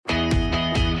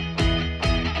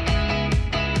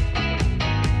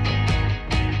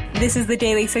This is the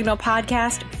Daily Signal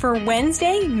podcast for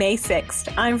Wednesday, May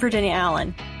 6th. I'm Virginia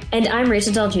Allen. And I'm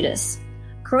Rachel Del Giudice.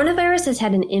 Coronavirus has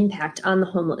had an impact on the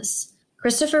homeless.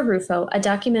 Christopher Rufo, a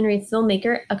documentary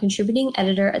filmmaker, a contributing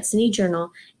editor at City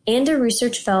Journal, and a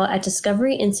research fellow at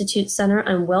Discovery Institute Center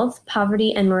on Wealth,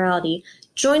 Poverty, and Morality,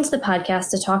 joins the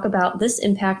podcast to talk about this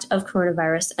impact of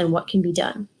coronavirus and what can be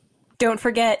done. Don't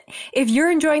forget, if you're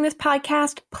enjoying this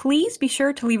podcast, please be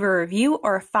sure to leave a review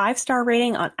or a 5-star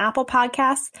rating on Apple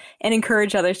Podcasts and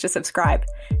encourage others to subscribe.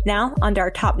 Now, on to our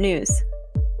top news.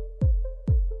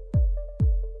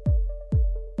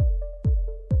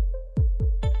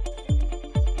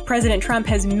 President Trump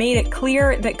has made it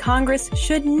clear that Congress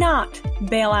should not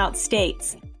bail out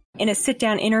states. In a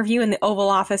sit-down interview in the Oval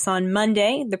Office on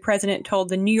Monday, the president told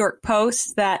the New York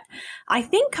Post that, "I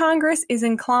think Congress is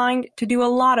inclined to do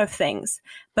a lot of things,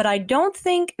 but I don't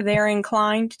think they're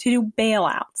inclined to do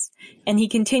bailouts." And he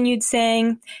continued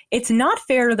saying, "It's not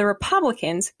fair to the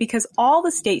Republicans because all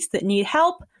the states that need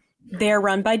help, they're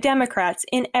run by Democrats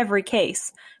in every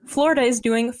case. Florida is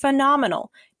doing phenomenal.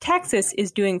 Texas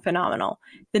is doing phenomenal.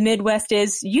 The Midwest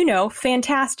is,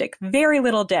 fantastic, very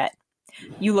little debt.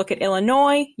 You look at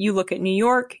Illinois, you look at New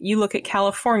York, you look at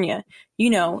California,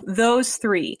 those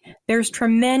three. There's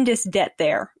tremendous debt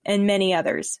there and many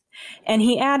others." And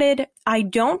he added, "I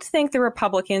don't think the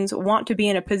Republicans want to be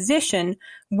in a position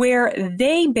where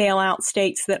they bail out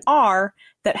states that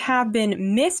have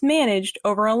been mismanaged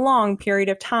over a long period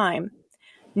of time."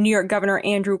 New York Governor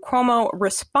Andrew Cuomo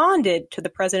responded to the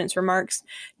president's remarks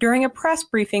during a press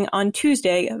briefing on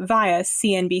Tuesday via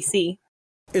CNBC.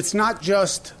 It's not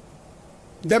just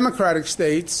Democratic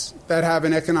states that have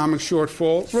an economic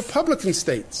shortfall. Republican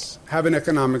states have an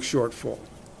economic shortfall.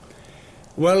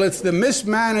 Well, it's the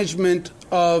mismanagement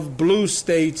of blue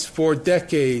states for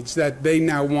decades that they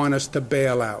now want us to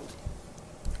bail out.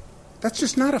 That's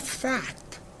just not a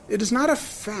fact. It is not a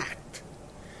fact.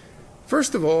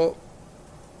 First of all,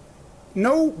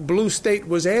 no blue state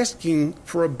was asking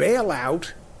for a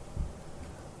bailout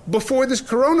before this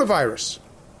coronavirus.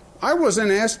 I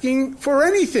wasn't asking for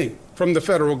anything from the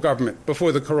federal government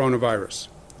before the coronavirus.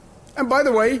 And by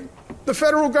the way, the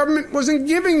federal government wasn't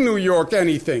giving New York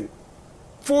anything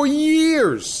for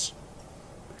years.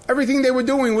 Everything they were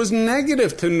doing was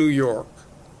negative to New York.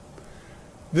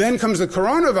 Then comes the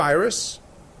coronavirus.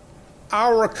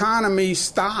 Our economy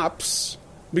stops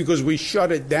because we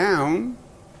shut it down.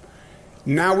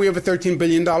 Now we have a $13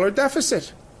 billion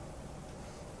deficit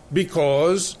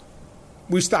because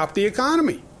we stopped the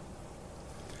economy.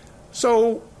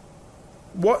 So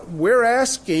what we're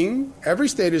asking, every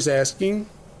state is asking,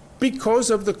 because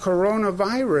of the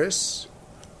coronavirus,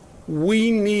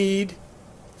 we need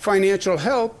financial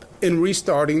help in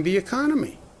restarting the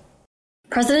economy.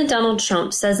 President Donald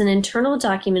Trump says an internal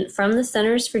document from the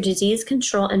Centers for Disease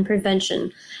Control and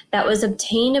Prevention that was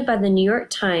obtained by the New York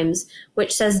Times,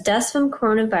 which says deaths from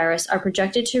coronavirus are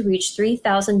projected to reach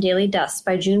 3,000 daily deaths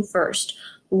by June 1st,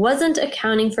 wasn't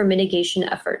accounting for mitigation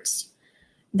efforts.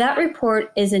 "That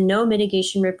report is a no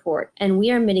mitigation report, and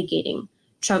we are mitigating,"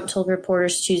 Trump told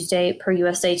reporters Tuesday per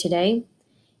USA Today.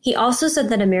 He also said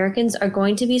that Americans are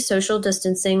going to be social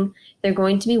distancing, they're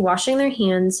going to be washing their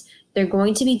hands, they're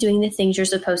going to be doing the things you're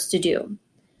supposed to do.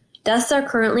 Deaths are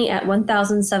currently at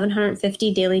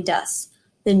 1,750 daily deaths,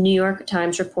 the New York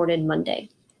Times reported Monday.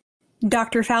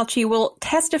 Dr. Fauci will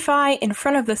testify in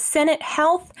front of the Senate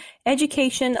Health,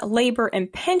 Education, Labor,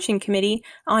 and Pension Committee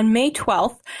on May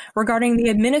 12th regarding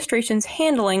the administration's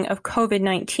handling of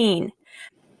COVID-19.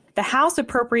 The House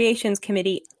Appropriations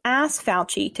Committee asked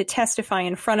Fauci to testify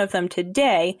in front of them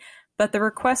today, but the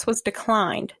request was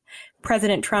declined.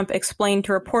 President Trump explained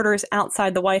to reporters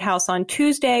outside the White House on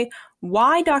Tuesday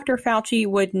why Dr. Fauci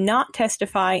would not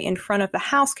testify in front of the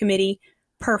House committee,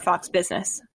 per Fox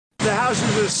Business. The House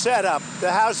is a setup.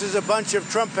 The House is a bunch of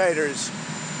Trump haters.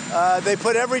 They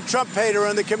put every Trump hater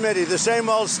on the committee, the same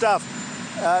old stuff.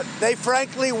 They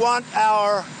frankly want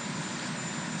our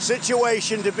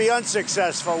situation to be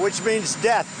unsuccessful, which means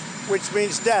death.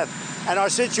 And our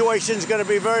situation is going to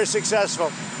be very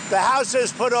successful. The House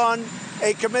has put on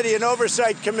a committee, an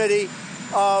oversight committee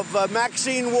of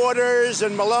Maxine Waters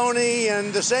and Maloney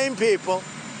and the same people.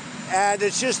 And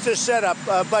it's just a setup.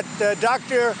 But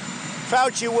Dr.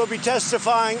 Fauci will be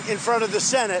testifying in front of the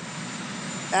Senate,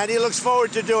 and he looks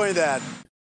forward to doing that.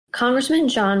 Congressman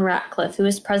John Ratcliffe, who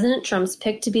is President Trump's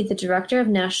pick to be the Director of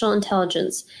National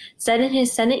Intelligence, said in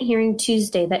his Senate hearing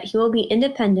Tuesday that he will be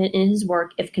independent in his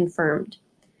work if confirmed.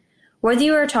 Whether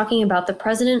you are talking about the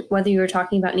president, whether you are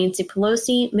talking about Nancy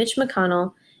Pelosi, Mitch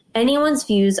McConnell, anyone's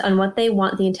views on what they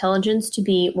want the intelligence to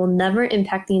be will never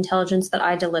impact the intelligence that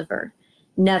I deliver.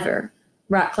 Never.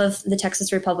 Ratcliffe, the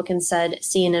Texas Republican, said,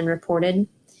 CNN reported.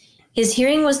 His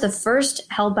hearing was the first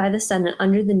held by the Senate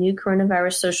under the new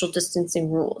coronavirus social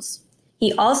distancing rules.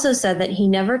 He also said that he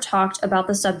never talked about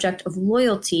the subject of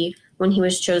loyalty when he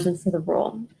was chosen for the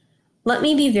role. Let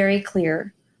me be very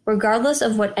clear. Regardless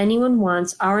of what anyone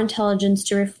wants our intelligence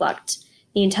to reflect,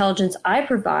 the intelligence I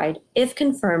provide, if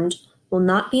confirmed, will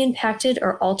not be impacted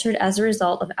or altered as a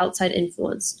result of outside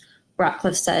influence,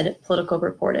 Ratcliffe said, Politico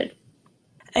reported.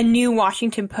 A new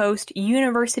Washington Post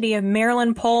University of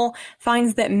Maryland poll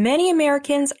finds that many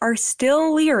Americans are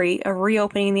still leery of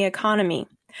reopening the economy.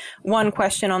 One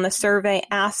question on the survey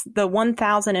asked the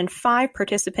 1,005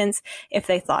 participants if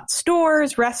they thought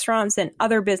stores, restaurants, and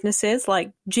other businesses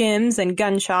like gyms and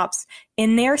gun shops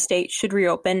in their state should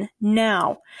reopen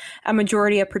now. A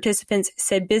majority of participants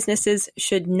said businesses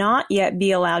should not yet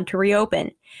be allowed to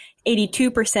reopen.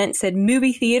 82% said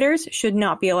movie theaters should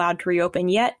not be allowed to reopen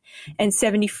yet, and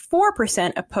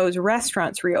 74% oppose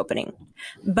restaurants reopening.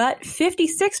 But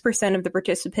 56% of the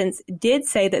participants did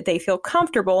say that they feel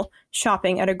comfortable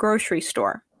shopping at a grocery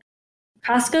store.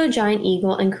 Costco, Giant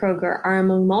Eagle, and Kroger are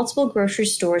among multiple grocery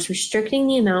stores restricting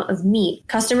the amount of meat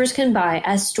customers can buy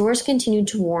as stores continue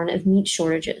to warn of meat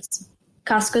shortages.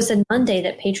 Costco said Monday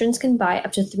that patrons can buy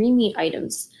up to 3 meat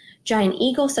items. Giant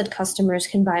Eagle said customers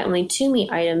can buy only 2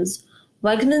 meat items.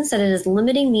 Wegmans said it is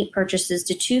limiting meat purchases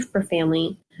to 2 per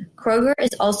family. Kroger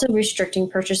is also restricting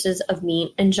purchases of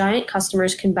meat, and Giant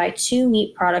customers can buy 2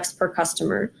 meat products per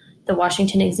customer, the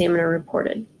Washington Examiner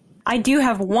reported. I do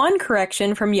have one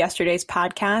correction from yesterday's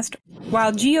podcast.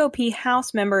 While GOP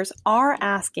House members are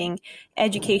asking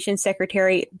Education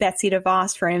Secretary Betsy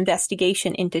DeVos for an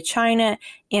investigation into China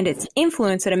and its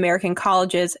influence at American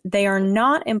colleges, they are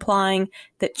not implying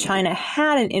that China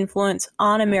had an influence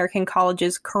on American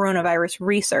colleges' coronavirus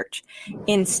research.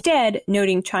 Instead,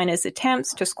 noting China's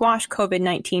attempts to squash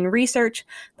COVID-19 research,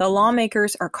 the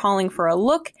lawmakers are calling for a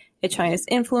look at China's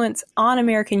influence on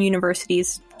American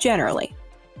universities generally.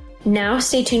 Now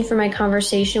stay tuned for my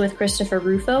conversation with Christopher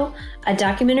Rufo, a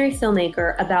documentary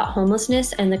filmmaker about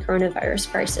homelessness and the coronavirus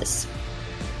crisis.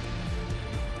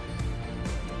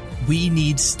 We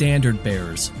need standard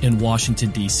bearers in Washington,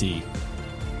 D.C.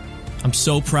 I'm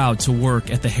so proud to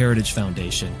work at the Heritage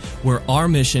Foundation, where our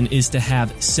mission is to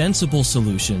have sensible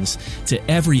solutions to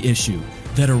every issue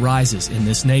that arises in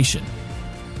this nation.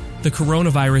 The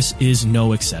coronavirus is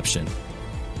no exception.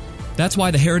 That's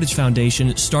why the Heritage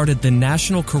Foundation started the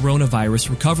National Coronavirus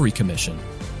Recovery Commission.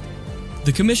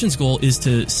 The commission's goal is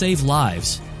to save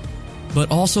lives,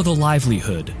 but also the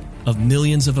livelihood of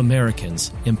millions of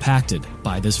Americans impacted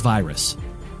by this virus.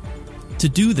 To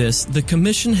do this, the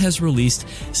commission has released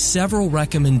several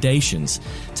recommendations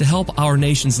to help our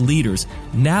nation's leaders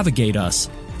navigate us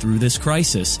through this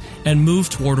crisis and move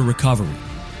toward a recovery.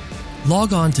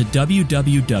 Log on to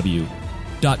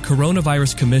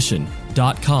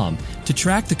www.coronaviruscommission.com to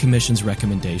track the Commission's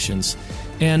recommendations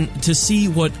and to see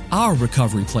what our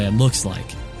recovery plan looks like.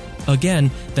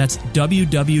 Again, that's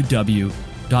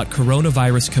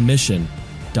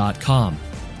www.coronaviruscommission.com.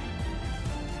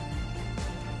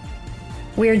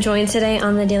 We are joined today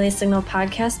on the Daily Signal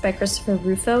podcast by Christopher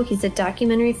Rufo. He's a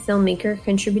documentary filmmaker,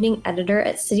 contributing editor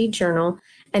at City Journal,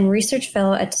 and research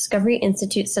fellow at Discovery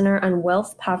Institute Center on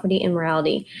Wealth, Poverty, and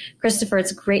Morality. Christopher,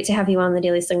 it's great to have you on the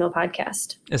Daily Signal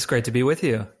podcast. It's great to be with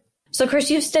you. So,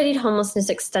 Chris, you've studied homelessness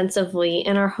extensively,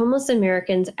 and are homeless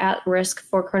Americans at risk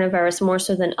for coronavirus more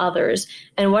so than others?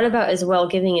 And what about, as well,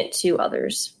 giving it to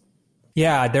others?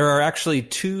 Yeah, there are actually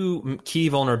 2 key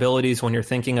vulnerabilities when you're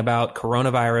thinking about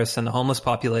coronavirus and the homeless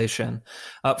population.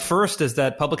 First is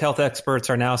that public health experts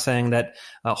are now saying that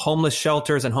homeless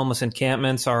shelters and homeless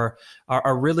encampments are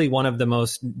really one of the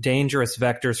most dangerous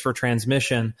vectors for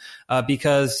transmission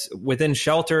because within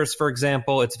shelters, for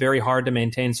example, it's very hard to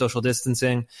maintain social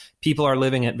distancing. People are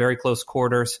living at very close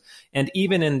quarters. And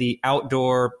even in the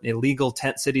outdoor illegal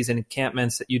tent cities and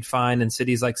encampments that you'd find in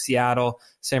cities like Seattle,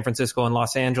 San Francisco, and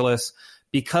Los Angeles,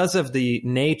 because of the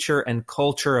nature and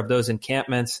culture of those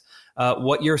encampments,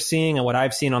 what you're seeing and what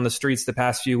I've seen on the streets the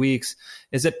past few weeks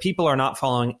is that people are not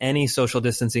following any social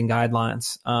distancing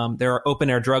guidelines. There are open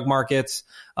air drug markets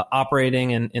operating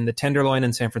in the Tenderloin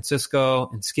in San Francisco,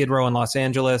 in Skid Row in Los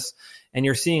Angeles, and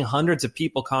you're seeing hundreds of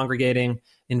people congregating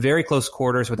in very close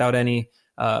quarters without any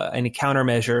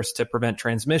countermeasures to prevent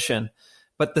transmission.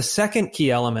 But the second key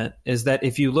element is that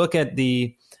if you look at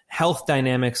the health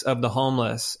dynamics of the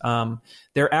homeless,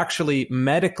 they're actually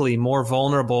medically more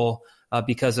vulnerable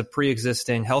because of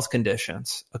pre-existing health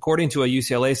conditions. According to a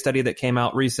UCLA study that came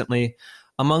out recently,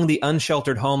 among the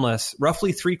unsheltered homeless,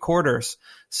 roughly 3/4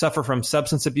 suffer from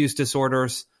substance abuse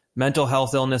disorders, mental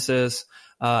health illnesses,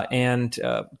 and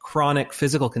chronic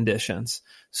physical conditions.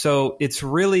 So it's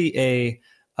really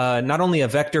not only a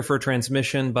vector for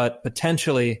transmission, but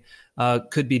potentially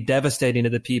could be devastating to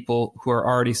the people who are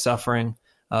already suffering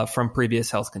from previous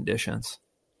health conditions.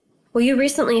 Well, you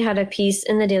recently had a piece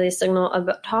in the Daily Signal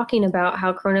talking about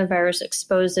how coronavirus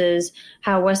exposes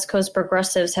how West Coast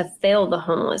progressives have failed the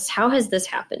homeless. How has this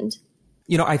happened?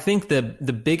 I think the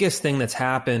biggest thing that's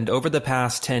happened over the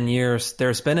past 10 years,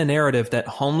 there's been a narrative that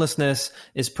homelessness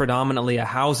is predominantly a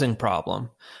housing problem.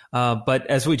 But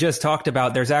as we just talked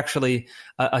about, there's actually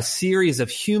a series of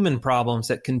human problems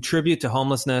that contribute to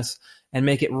homelessness and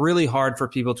make it really hard for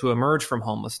people to emerge from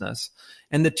homelessness.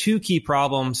 And the two key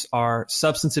problems are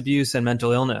substance abuse and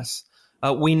mental illness.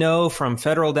 We know from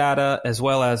federal data as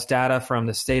well as data from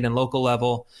the state and local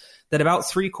level that about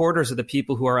 3/4 of the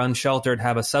people who are unsheltered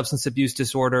have a substance abuse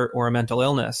disorder or a mental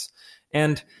illness.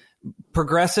 And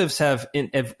progressives have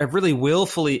really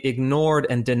willfully ignored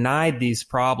and denied these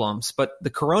problems, but the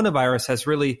coronavirus has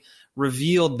really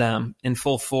revealed them in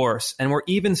full force. And we're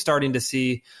even starting to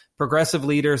see progressive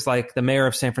leaders like the mayor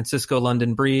of San Francisco,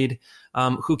 London Breed,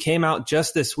 who came out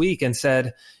just this week and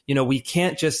said, we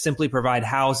can't just simply provide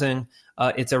housing.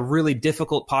 It's a really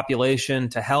difficult population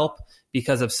to help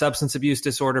because of substance abuse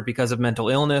disorder, because of mental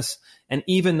illness. And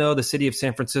even though the city of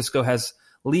San Francisco has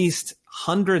leased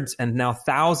hundreds and now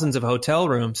thousands of hotel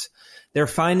rooms, they're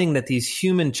finding that these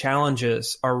human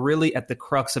challenges are really at the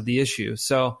crux of the issue.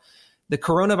 So the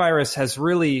coronavirus has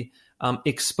really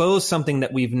exposed something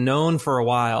that we've known for a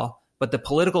while, but the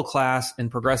political class in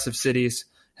progressive cities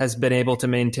has been able to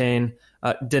maintain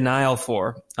denial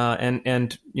for.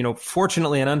 And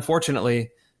fortunately and unfortunately,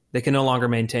 they can no longer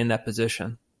maintain that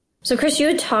position. So, Chris, you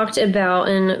had talked about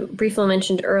and briefly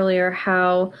mentioned earlier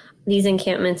how these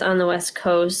encampments on the West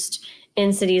Coast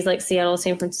in cities like Seattle,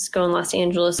 San Francisco, and Los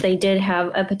Angeles, they did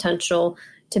have a potential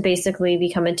to basically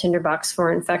become a tinderbox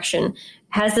for infection.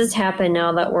 Has this happened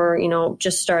now that we're,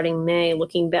 just starting May,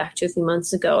 looking back to a few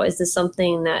months ago? Is this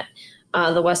something that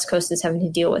the West Coast is having to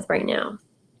deal with right now?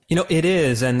 It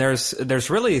is. And there's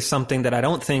really something that I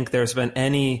don't think there's been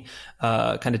any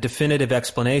kind of definitive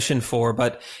explanation for,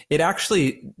 but it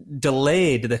actually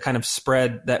delayed the kind of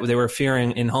spread that they were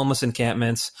fearing in homeless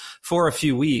encampments for a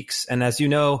few weeks. And as you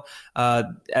know,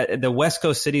 the West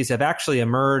Coast cities have actually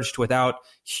emerged without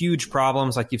huge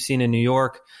problems like you've seen in New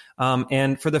York.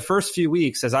 And for the first few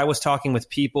weeks, as I was talking with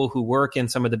people who work in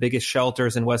some of the biggest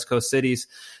shelters in West Coast cities,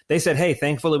 they said, hey,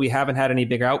 thankfully, we haven't had any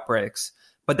big outbreaks.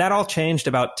 But that all changed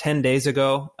about 10 days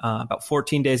ago, about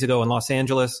 14 days ago in Los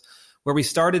Angeles, where we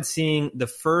started seeing the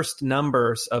first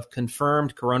numbers of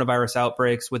confirmed coronavirus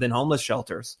outbreaks within homeless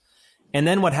shelters. And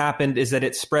then what happened is that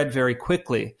it spread very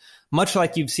quickly, much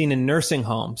like you've seen in nursing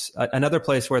homes, another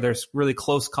place where there's really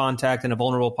close contact in a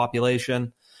vulnerable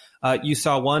population. You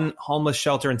saw one homeless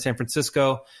shelter in San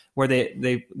Francisco where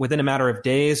they within a matter of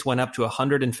days went up to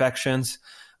 100 infections.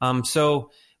 So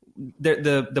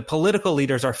the political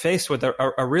leaders are faced with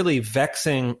a really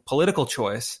vexing political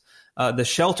choice. The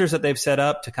shelters that they've set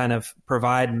up to kind of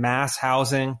provide mass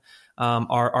housing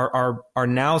are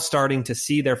now starting to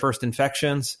see their first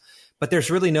infections, but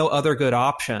there's really no other good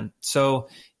option. So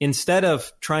instead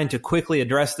of trying to quickly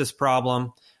address this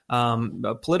problem,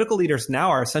 political leaders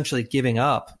now are essentially giving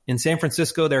up. In San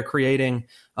Francisco, they're creating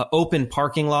open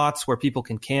parking lots where people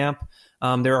can camp.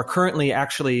 There are currently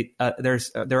actually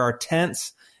there are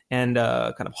tents and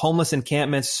kind of homeless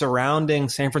encampments surrounding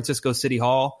San Francisco City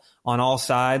Hall on all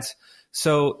sides.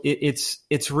 So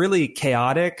it's really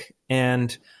chaotic,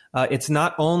 and it's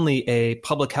not only a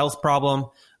public health problem,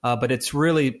 but it's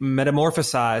really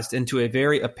metamorphosized into a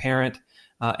very apparent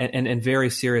and very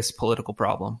serious political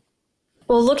problem.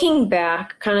 Well, looking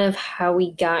back, kind of how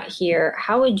we got here,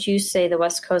 how would you say the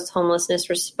West Coast homelessness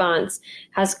response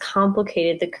has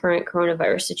complicated the current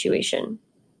coronavirus situation?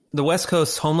 The West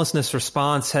Coast homelessness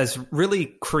response has really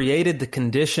created the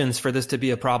conditions for this to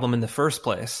be a problem in the first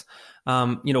place.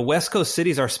 West Coast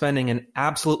cities are spending an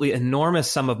absolutely enormous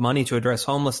sum of money to address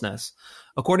homelessness.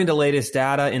 According to latest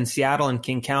data, in Seattle and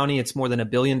King County, it's more than $1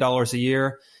 billion a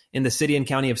year. In the city and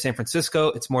county of San Francisco,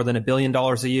 it's more than $1 billion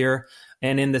a year.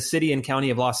 And in the city and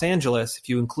county of Los Angeles, if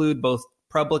you include both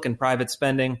public and private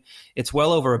spending, it's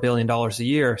well over $1 billion a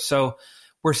year. So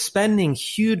we're spending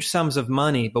huge sums of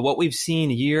money, but what we've seen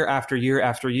year after year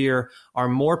after year are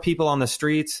more people on the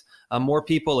streets, more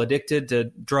people addicted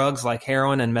to drugs like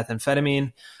heroin and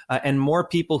methamphetamine, and more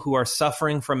people who are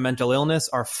suffering from mental illness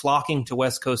are flocking to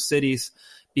West Coast cities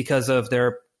because of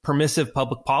their permissive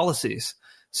public policies.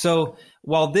 So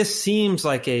while this seems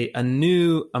like a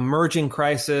new emerging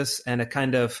crisis and a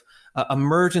kind of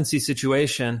emergency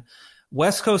situation,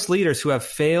 West Coast leaders who have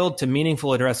failed to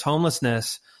meaningfully address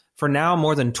homelessness for now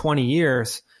more than 20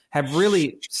 years have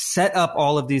really set up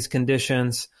all of these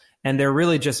conditions, and they're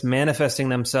really just manifesting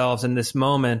themselves in this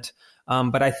moment.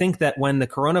 But I think that when the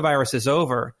coronavirus is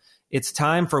over, it's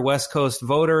time for West Coast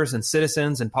voters and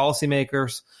citizens and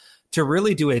policymakers to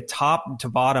really do a top to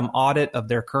bottom audit of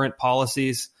their current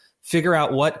policies, figure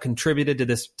out what contributed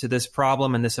to this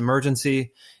problem and this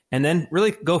emergency, and then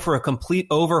really go for a complete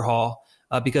overhaul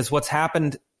because what's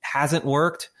happened hasn't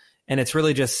worked, and it's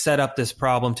really just set up this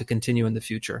problem to continue in the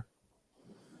future.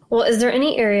 Well, is there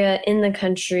any area in the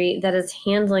country that is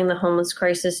handling the homeless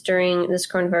crisis during this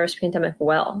coronavirus pandemic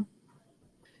well?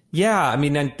 Yeah, I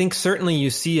mean, I think certainly you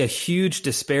see a huge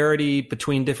disparity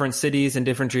between different cities and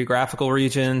different geographical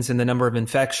regions in the number of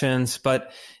infections.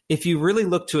 But if you really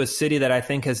look to a city that I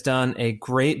think has done a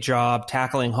great job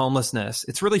tackling homelessness,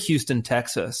 it's really Houston,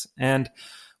 Texas. And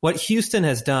what Houston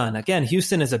has done, again,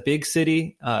 Houston is a big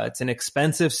city. It's an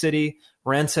expensive city.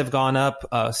 Rents have gone up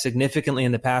significantly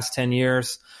in the past 10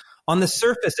 years. On the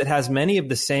surface, it has many of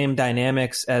the same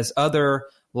dynamics as other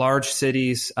large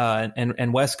cities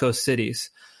and West Coast cities.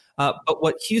 But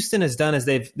what Houston has done is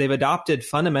they've adopted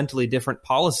fundamentally different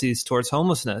policies towards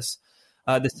homelessness.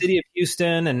 The city of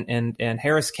Houston and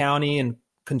Harris County, in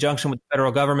conjunction with the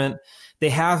federal government, they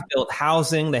have built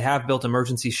housing, they have built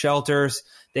emergency shelters,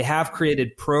 they have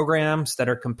created programs that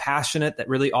are compassionate, that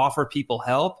really offer people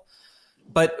help.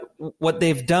 But what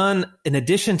they've done in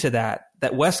addition to that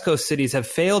West Coast cities have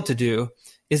failed to do,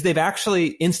 is they've actually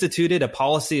instituted a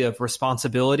policy of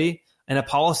responsibility and a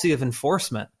policy of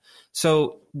enforcement.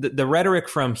 So the rhetoric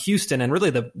from Houston and really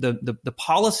the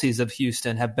policies of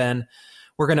Houston have been,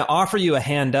 we're going to offer you a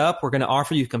hand up, we're going to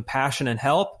offer you compassion and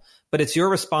help, but it's your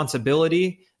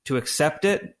responsibility to accept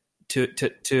it,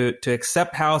 to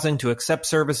accept housing, to accept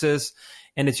services,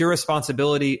 and it's your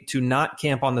responsibility to not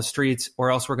camp on the streets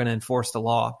or else we're going to enforce the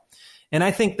law. And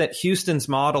I think that Houston's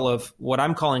model of what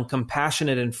I'm calling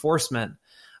compassionate enforcement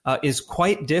is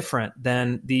quite different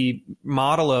than the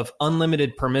model of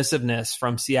unlimited permissiveness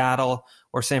from Seattle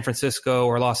or San Francisco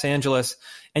or Los Angeles.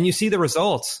 And you see the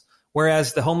results.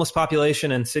 Whereas the homeless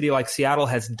population in a city like Seattle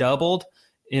has doubled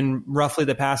in roughly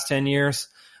the past 10 years,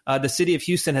 the city of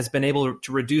Houston has been able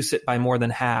to reduce it by more than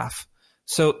half.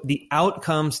 So the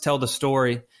outcomes tell the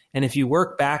story. And if you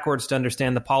work backwards to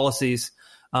understand the policies,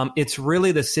 it's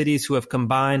really the cities who have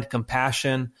combined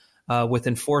compassion with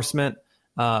enforcement,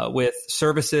 with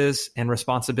services and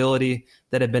responsibility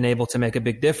that have been able to make a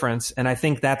big difference. And I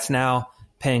think that's now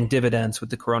paying dividends with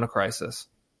the corona crisis.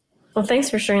 Well, thanks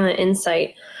for sharing that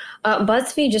insight.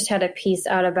 BuzzFeed just had a piece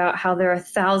out about how there are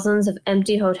thousands of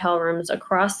empty hotel rooms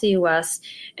across the U.S.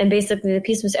 And basically the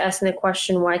piece was asking the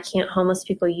question, why can't homeless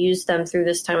people use them through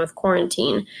this time of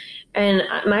quarantine? And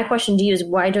my question to you is,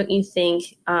 why don't you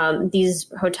think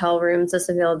these hotel rooms, this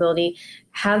availability,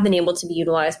 have been able to be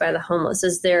utilized by the homeless?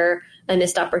 Is there a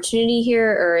missed opportunity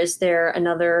here, or is there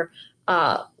another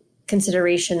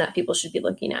consideration that people should be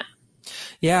looking at?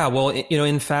 Yeah, well,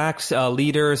 in fact,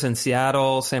 leaders in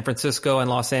Seattle, San Francisco, and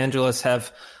Los Angeles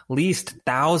have leased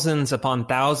thousands upon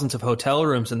thousands of hotel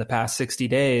rooms in the past 60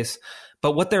 days.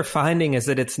 But what they're finding is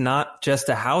that it's not just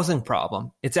a housing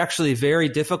problem. It's actually very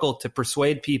difficult to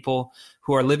persuade people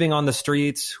who are living on the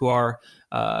streets, who are,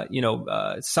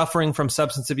 suffering from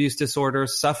substance abuse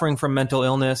disorders, suffering from mental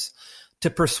illness, to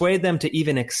persuade them to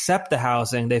even accept the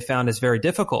housing they found is very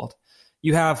difficult.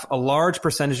 You have a large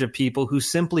percentage of people who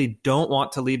simply don't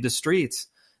want to leave the streets.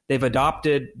 They've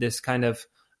adopted this kind of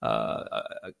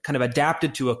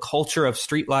adapted to a culture of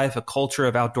street life, a culture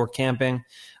of outdoor camping,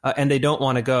 and they don't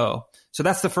want to go. So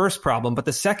that's the first problem. But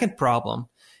the second problem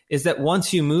is that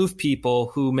once you move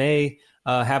people who may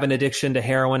have an addiction to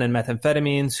heroin and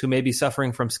methamphetamines, who may be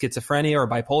suffering from schizophrenia or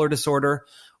bipolar disorder,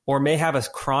 or may have a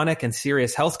chronic and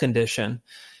serious health condition,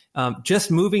 just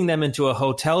moving them into a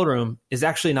hotel room is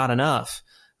actually not enough.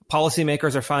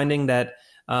 Policymakers are finding that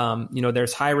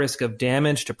there's high risk of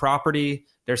damage to property.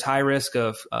 There's high risk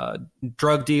of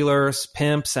drug dealers,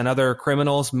 pimps, and other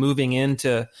criminals moving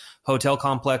into hotel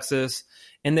complexes.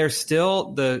 And there's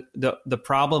still the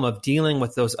problem of dealing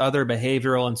with those other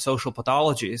behavioral and social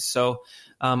pathologies. So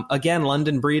again,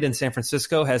 London Breed in San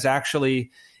Francisco has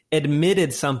actually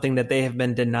admitted something that they have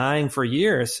been denying for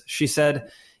years. She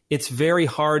said, it's very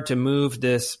hard to move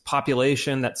this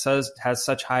population that has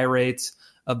such high rates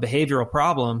of behavioral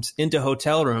problems into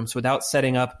hotel rooms without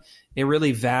setting up a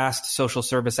really vast social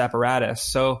service apparatus.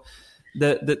 So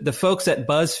the folks at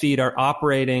BuzzFeed are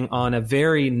operating on a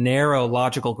very narrow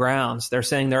logical grounds. They're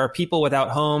saying there are people without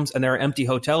homes and there are empty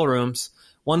hotel rooms.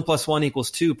 1 + 1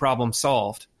 = 2, problem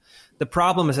solved. The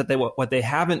problem is that what they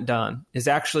haven't done is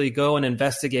actually go and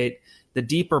investigate the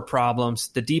deeper problems,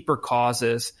 the deeper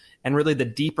causes, and really the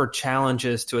deeper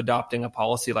challenges to adopting a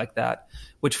policy like that,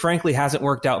 which frankly hasn't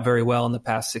worked out very well in the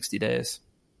past 60 days.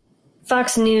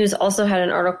 Fox News also had an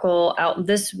article out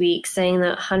this week saying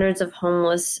that hundreds of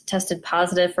homeless tested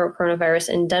positive for coronavirus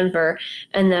in Denver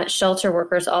and that shelter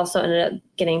workers also ended up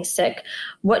getting sick.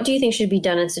 What do you think should be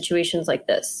done in situations like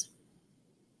this?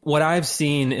 What I've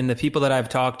seen in the people that I've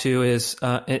talked to is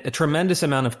a tremendous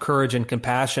amount of courage and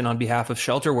compassion on behalf of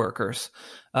shelter workers.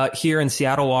 Here in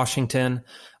Seattle, Washington,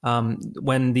 when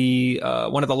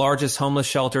one of the largest homeless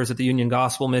shelters at the Union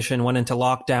Gospel Mission went into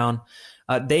lockdown,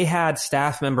 they had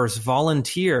staff members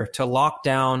volunteer to lock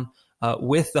down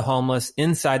with the homeless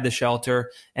inside the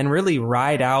shelter and really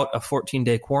ride out a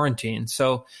 14-day quarantine.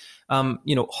 So,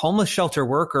 homeless shelter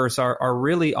workers are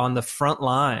really on the front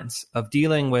lines of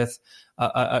dealing with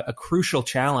a crucial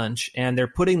challenge, and they're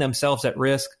putting themselves at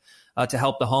risk to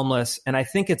help the homeless. And I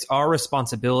think it's our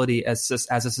responsibility as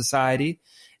a society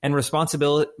and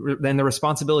the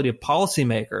responsibility of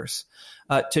policymakers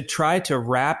to try to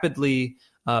rapidly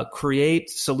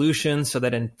create solutions so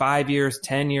that in 5 years,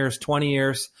 10 years, 20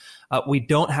 years, we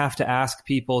don't have to ask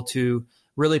people to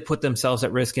really put themselves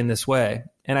at risk in this way.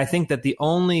 And I think that the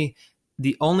only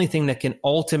thing that can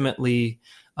ultimately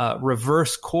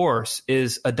reverse course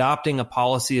is adopting a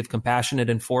policy of compassionate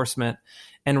enforcement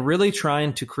and really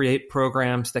trying to create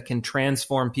programs that can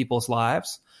transform people's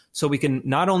lives so we can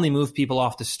not only move people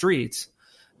off the streets,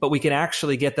 but we can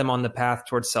actually get them on the path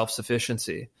towards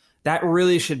self-sufficiency. That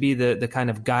really should be the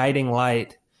kind of guiding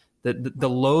light, the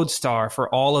lodestar for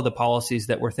all of the policies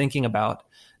that we're thinking about,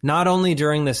 not only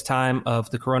during this time of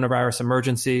the coronavirus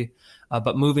emergency,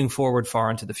 but moving forward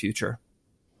far into the future.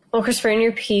 Well, Christopher, in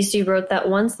your piece, you wrote that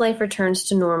once life returns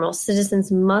to normal,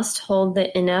 citizens must hold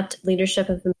the inept leadership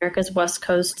of America's West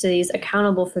Coast cities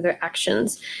accountable for their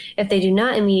actions. If they do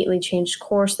not immediately change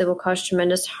course, they will cause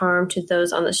tremendous harm to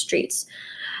those on the streets.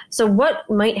 So what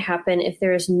might happen if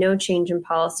there is no change in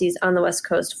policies on the West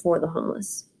Coast for the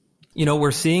homeless?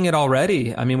 We're seeing it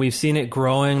already. I mean, we've seen it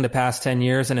growing the past 10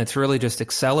 years, and it's really just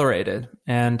accelerated.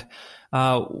 And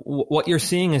what you're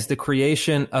seeing is the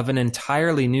creation of an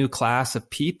entirely new class of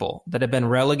people that have been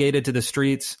relegated to the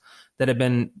streets, that have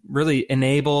been really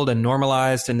enabled and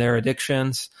normalized in their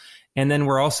addictions. And then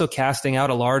we're also casting out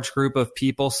a large group of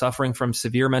people suffering from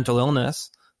severe mental illness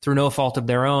through no fault of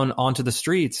their own onto the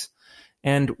streets.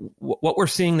 And what we're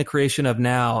seeing the creation of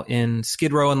now in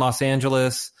Skid Row in Los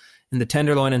Angeles, in the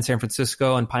Tenderloin in San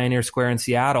Francisco, and Pioneer Square in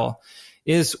Seattle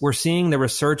is we're seeing the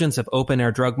resurgence of open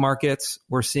air drug markets.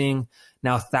 We're seeing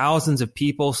now thousands of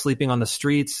people sleeping on the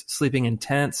streets, sleeping in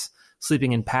tents,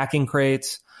 sleeping in packing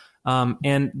crates.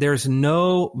 And there's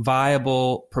no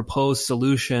viable proposed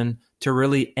solution to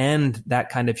really end that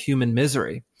kind of human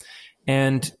misery.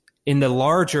 And in the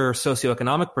larger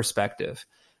socioeconomic perspective,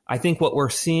 I think what we're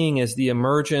seeing is the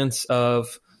emergence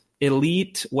of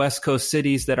elite West Coast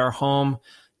cities that are home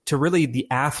to really the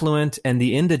affluent and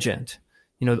the indigent.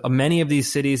 Many of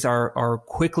these cities are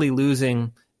quickly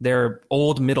losing their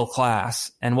old middle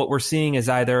class. And what we're seeing is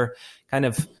either kind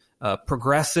of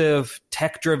progressive,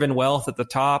 tech-driven wealth at the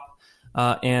top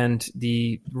and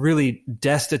the really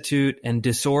destitute and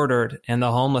disordered and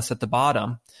the homeless at the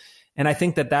bottom. And I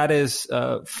think that is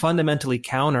fundamentally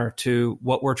counter to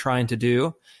what we're trying to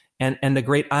do. And the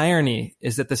great irony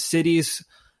is that the cities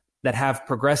that have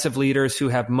progressive leaders who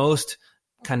have most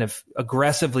kind of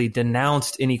aggressively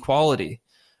denounced inequality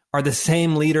are the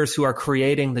same leaders who are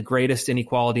creating the greatest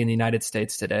inequality in the United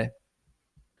States today.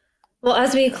 Well,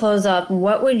 as we close up,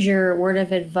 what would your word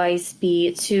of advice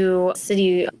be to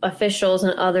city officials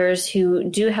and others who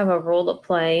do have a role to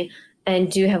play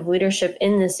and do have leadership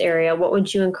in this area? What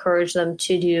would you encourage them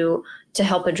to do to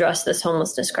help address this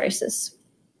homelessness crisis?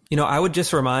 I would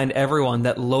just remind everyone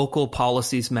that local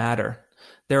policies matter.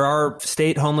 There are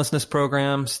state homelessness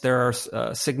programs. There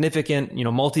are significant,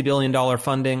 multi-billion-dollar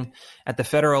funding at the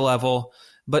federal level.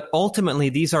 But ultimately,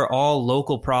 these are all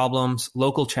local problems,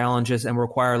 local challenges, and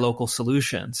require local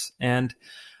solutions. And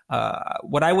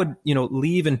what I would,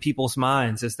 leave in people's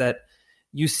minds is that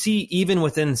you see, even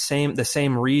within the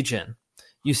same region,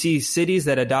 you see cities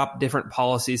that adopt different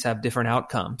policies have different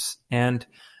outcomes. And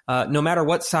no matter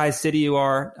what size city you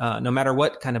are, no matter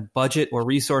what kind of budget or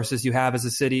resources you have as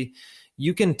a city,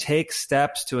 you can take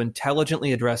steps to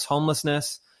intelligently address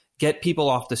homelessness, get people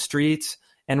off the streets,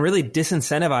 and really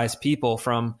disincentivize people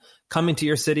from coming to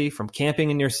your city, from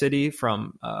camping in your city,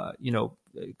 from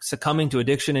succumbing to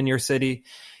addiction in your city.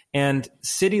 And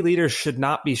city leaders should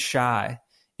not be shy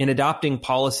in adopting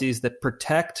policies that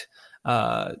protect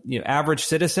average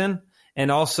citizen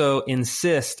and also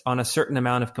insist on a certain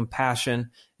amount of compassion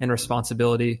and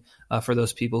responsibility for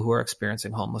those people who are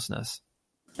experiencing homelessness.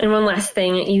 And one last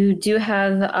thing, you do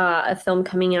have a film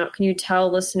coming out. Can you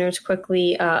tell listeners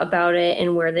quickly about it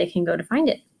and where they can go to find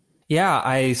it? Yeah,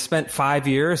 I spent 5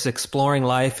 years exploring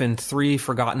life in 3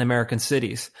 forgotten American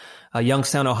cities,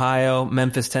 Youngstown, Ohio,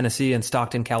 Memphis, Tennessee, and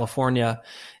Stockton, California.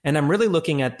 And I'm really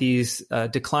looking at these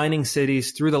declining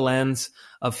cities through the lens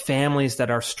of families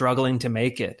that are struggling to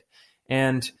make it.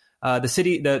 And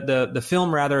the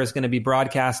film rather is going to be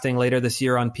broadcasting later this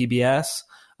year on PBS.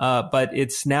 But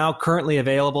it's now currently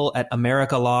available at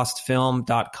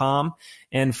americalostfilm.com.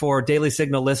 And for Daily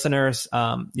Signal listeners,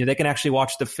 they can actually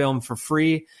watch the film for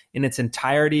free in its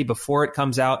entirety before it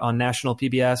comes out on national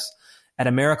PBS at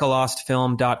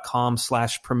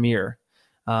americalostfilm.com/premiere.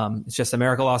 It's just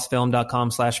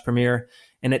americalostfilm.com/premiere.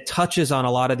 And it touches on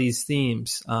a lot of these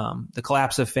themes, the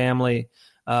collapse of family,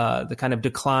 the kind of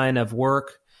decline of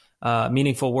work,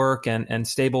 meaningful work and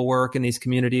stable work in these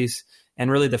communities,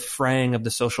 and really the fraying of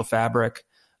the social fabric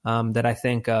that I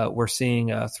think we're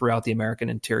seeing throughout the American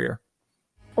interior.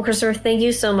 Well, Christopher, thank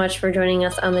you so much for joining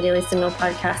us on the Daily Signal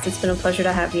podcast. It's been a pleasure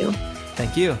to have you.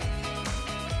 Thank you.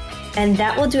 And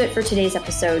that will do it for today's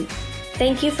episode.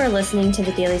 Thank you for listening to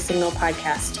the Daily Signal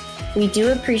podcast. We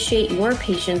do appreciate your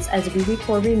patience as we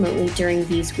record remotely during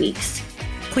these weeks.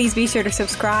 Please be sure to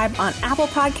subscribe on Apple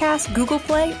Podcasts, Google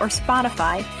Play, or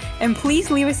Spotify. And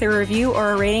please leave us a review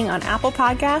or a rating on Apple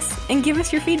Podcasts and give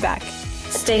us your feedback.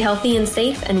 Stay healthy and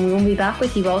safe, and we will be back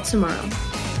with you all tomorrow.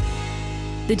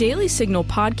 The Daily Signal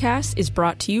podcast is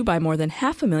brought to you by more than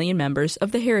 500,000 members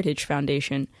of the Heritage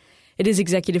Foundation. It is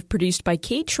executive produced by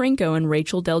Kate Trinko and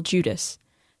Rachel Del Giudice.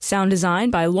 Sound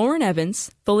design by Lauren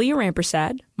Evans, Thalia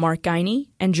Rampersad, Mark Guiney,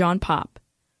 and John Popp.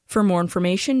 For more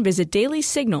information, visit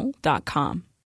dailysignal.com.